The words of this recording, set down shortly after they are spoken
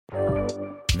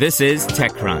This is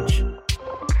TechCrunch.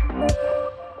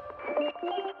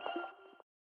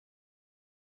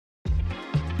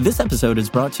 This episode is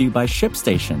brought to you by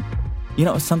ShipStation. You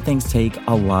know, some things take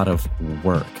a lot of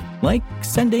work, like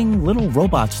sending little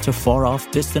robots to far-off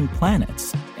distant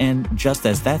planets. And just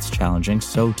as that's challenging,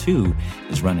 so too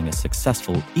is running a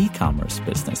successful e-commerce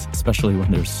business, especially when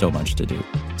there's so much to do.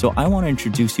 So I want to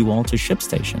introduce you all to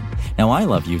ShipStation. Now, I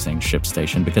love using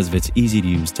ShipStation because of its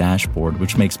easy-to-use dashboard,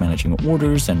 which makes managing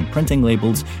orders and printing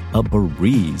labels a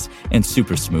breeze and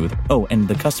super smooth. Oh, and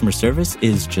the customer service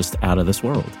is just out of this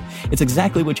world. It's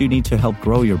exactly what you need to help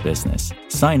grow your business.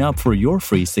 Sign up for your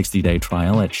free 60-day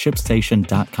trial at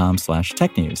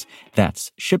shipstation.com/technews.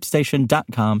 That's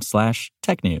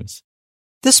shipstation.com/technews.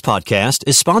 This podcast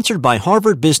is sponsored by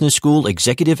Harvard Business School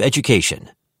Executive Education.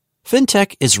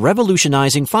 FinTech is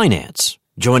revolutionizing finance.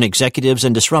 Join executives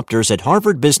and disruptors at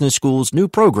Harvard Business School's new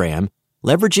program,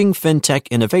 Leveraging FinTech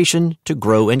Innovation to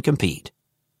Grow and Compete.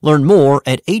 Learn more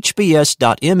at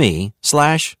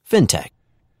hbs.me/fintech.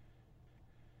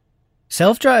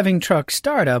 Self-driving truck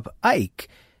startup Ike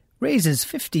raises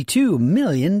 $52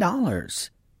 million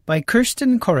by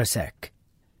Kirsten Korosek.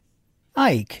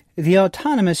 Ike, the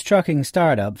autonomous trucking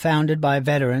startup founded by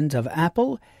veterans of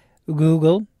Apple,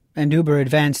 Google, and Uber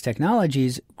Advanced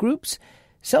Technologies Group's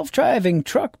self-driving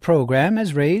truck program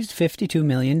has raised $52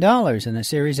 million in a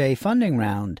Series A funding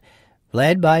round,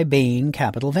 led by Bain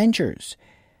Capital Ventures.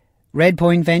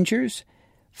 Redpoint Ventures,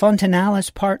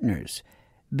 Fontinalis Partners,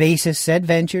 Basis Said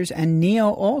Ventures, and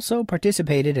Neo also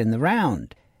participated in the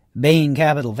round. Bain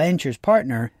Capital Ventures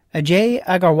partner Ajay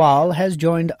Agarwal has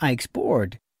joined Ike's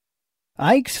board.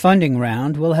 Ike's funding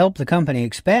round will help the company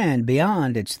expand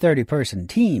beyond its 30-person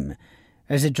team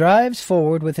as it drives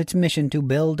forward with its mission to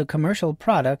build a commercial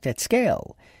product at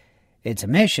scale. It's a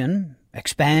mission,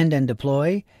 expand and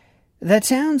deploy, that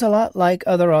sounds a lot like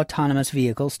other autonomous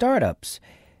vehicle startups,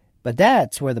 but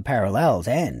that's where the parallels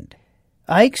end.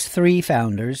 Ike's three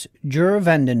founders, Jur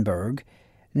Vandenberg,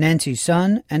 Nancy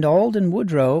Sun, and Alden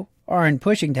Woodrow, aren't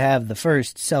pushing to have the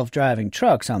first self-driving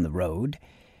trucks on the road.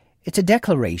 It's a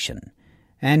declaration,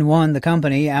 and one the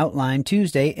company outlined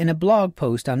Tuesday in a blog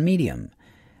post on Medium,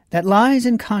 that lies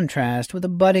in contrast with a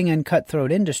budding and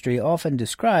cutthroat industry often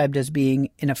described as being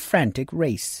in a frantic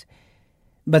race.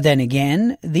 But then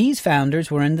again, these founders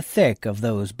were in the thick of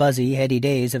those buzzy, heady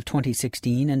days of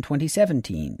 2016 and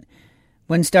 2017,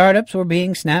 when startups were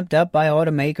being snapped up by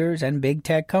automakers and big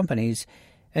tech companies,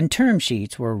 and term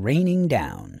sheets were raining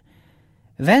down.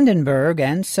 Vandenberg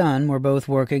and Sun were both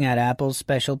working at Apple's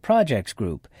Special Projects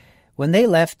Group when they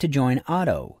left to join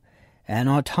Otto, an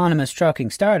autonomous trucking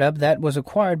startup that was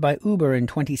acquired by Uber in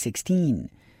 2016.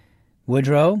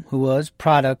 Woodrow, who was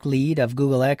product lead of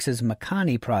Google X's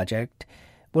Makani project,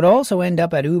 would also end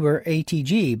up at Uber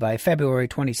ATG by February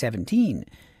 2017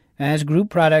 as group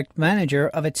product manager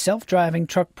of its self-driving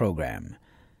truck program.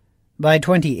 By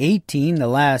 2018, the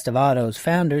last of Otto's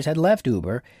founders had left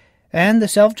Uber, and the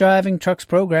self-driving trucks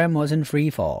program was in free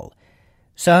fall.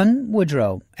 Sun,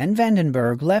 Woodrow, and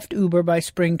Vandenberg left Uber by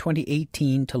spring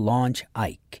 2018 to launch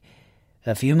Ike.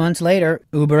 A few months later,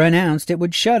 Uber announced it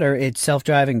would shutter its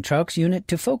self-driving trucks unit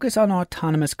to focus on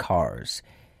autonomous cars.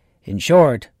 In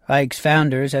short, Ike's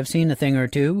founders have seen a thing or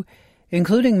two,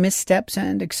 including missteps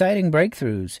and exciting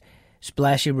breakthroughs,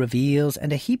 splashy reveals,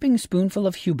 and a heaping spoonful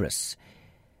of hubris.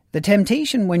 The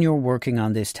temptation when you're working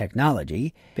on this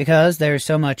technology, because there's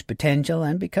so much potential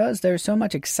and because there's so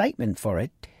much excitement for it,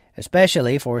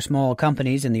 especially for small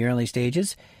companies in the early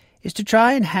stages, is to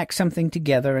try and hack something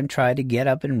together and try to get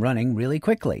up and running really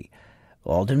quickly.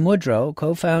 Alden Woodrow,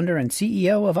 co-founder and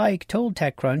CEO of Ike, told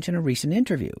TechCrunch in a recent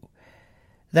interview.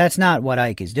 That's not what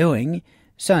Ike is doing,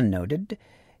 Sun noted.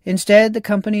 Instead, the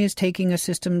company is taking a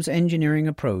systems engineering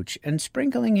approach and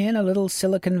sprinkling in a little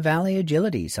Silicon Valley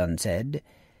agility, Sun said.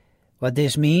 What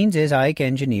this means is Ike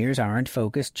engineers aren't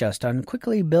focused just on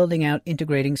quickly building out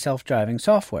integrating self-driving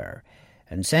software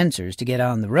and sensors to get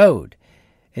on the road.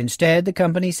 Instead, the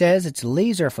company says it's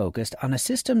laser-focused on a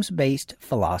systems-based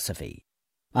philosophy.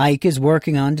 Ike is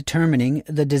working on determining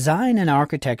the design and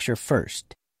architecture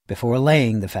first, before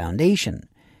laying the foundation.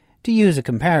 To use a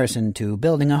comparison to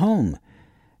building a home,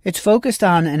 it's focused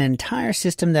on an entire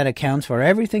system that accounts for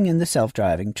everything in the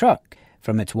self-driving truck,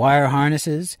 from its wire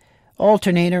harnesses,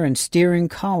 alternator and steering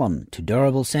column to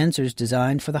durable sensors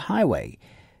designed for the highway,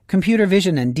 computer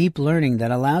vision and deep learning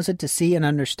that allows it to see and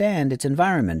understand its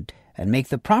environment and make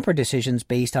the proper decisions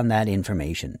based on that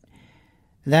information.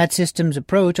 That systems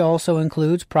approach also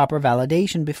includes proper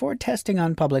validation before testing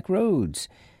on public roads.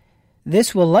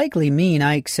 This will likely mean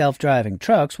Ike's self-driving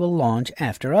trucks will launch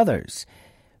after others.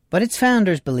 But its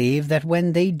founders believe that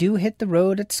when they do hit the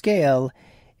road at scale,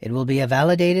 it will be a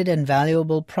validated and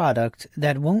valuable product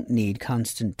that won't need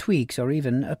constant tweaks or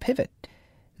even a pivot.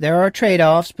 There are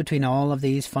trade-offs between all of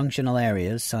these functional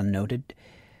areas, Sun noted.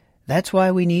 That's why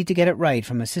we need to get it right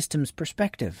from a systems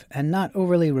perspective and not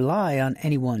overly rely on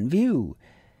any one view.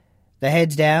 The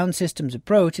heads-down systems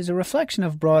approach is a reflection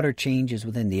of broader changes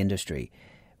within the industry,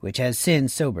 which has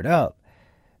since sobered up.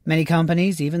 Many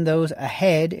companies, even those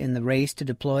ahead in the race to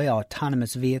deploy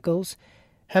autonomous vehicles,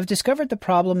 have discovered the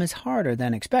problem is harder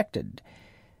than expected.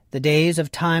 The days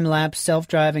of time-lapse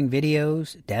self-driving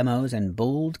videos, demos, and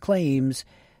bold claims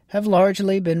have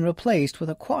largely been replaced with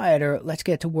a quieter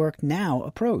let's-get-to-work-now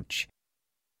approach.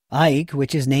 Ike,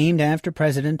 which is named after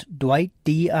President Dwight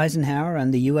D. Eisenhower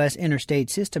and the U.S. interstate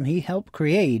system he helped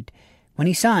create when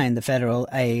he signed the Federal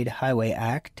Aid Highway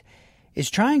Act, is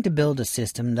trying to build a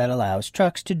system that allows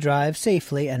trucks to drive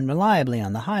safely and reliably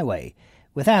on the highway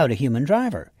without a human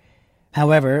driver.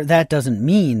 However, that doesn't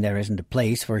mean there isn't a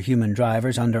place for human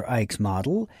drivers under Ike's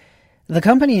model. The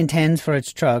company intends for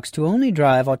its trucks to only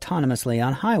drive autonomously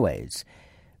on highways.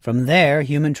 From there,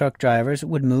 human truck drivers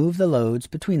would move the loads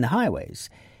between the highways.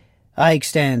 Ike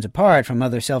stands apart from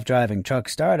other self-driving truck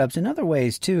startups in other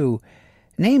ways, too,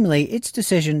 namely its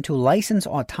decision to license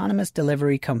autonomous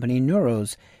delivery company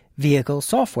Nuro's vehicle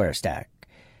software stack.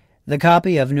 The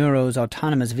copy of Nuro's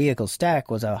autonomous vehicle stack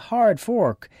was a hard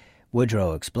fork,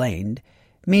 Woodrow explained,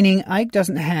 meaning Ike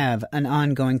doesn't have an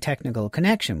ongoing technical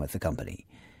connection with the company.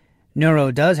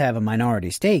 Nuro does have a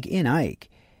minority stake in Ike.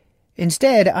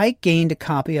 Instead, Ike gained a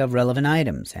copy of relevant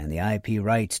items and the IP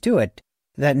rights to it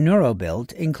that Nuro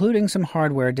built, including some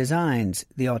hardware designs,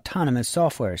 the autonomous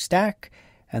software stack,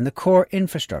 and the core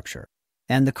infrastructure,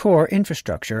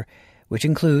 which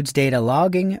includes data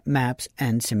logging, maps,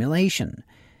 and simulation.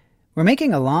 We're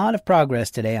making a lot of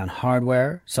progress today on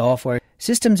hardware, software,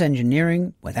 systems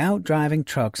engineering without driving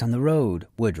trucks on the road,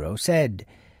 Woodrow said.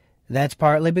 That's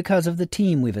partly because of the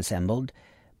team we've assembled,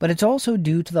 but it's also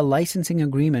due to the licensing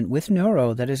agreement with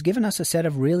Nuro that has given us a set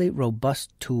of really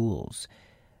robust tools.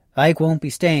 Ike won't be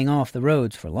staying off the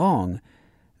roads for long.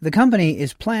 The company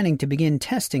is planning to begin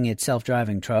testing its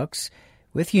self-driving trucks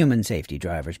with human safety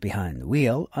drivers behind the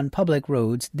wheel on public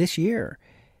roads this year.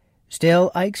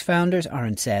 Still, Ike's founders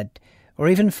aren't set or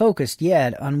even focused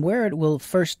yet on where it will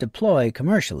first deploy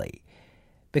commercially.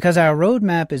 Because our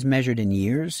roadmap is measured in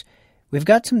years, we've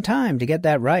got some time to get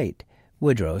that right,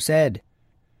 Woodrow said.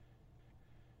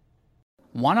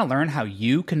 Want to learn how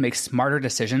you can make smarter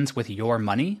decisions with your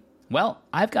money? Well,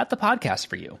 I've got the podcast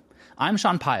for you. I'm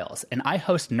Sean Piles, and I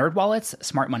host NerdWallet's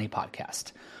Smart Money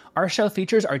Podcast. Our show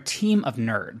features our team of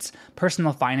nerds,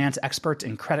 personal finance experts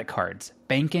in credit cards,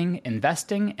 banking,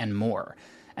 investing, and more.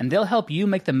 And they'll help you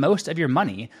make the most of your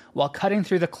money while cutting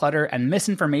through the clutter and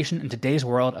misinformation in today's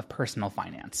world of personal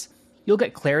finance. You'll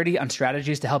get clarity on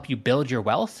strategies to help you build your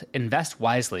wealth, invest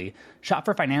wisely, shop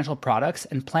for financial products,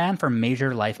 and plan for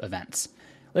major life events.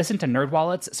 Listen to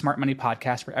NerdWallet's Smart Money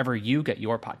Podcast wherever you get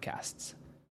your podcasts.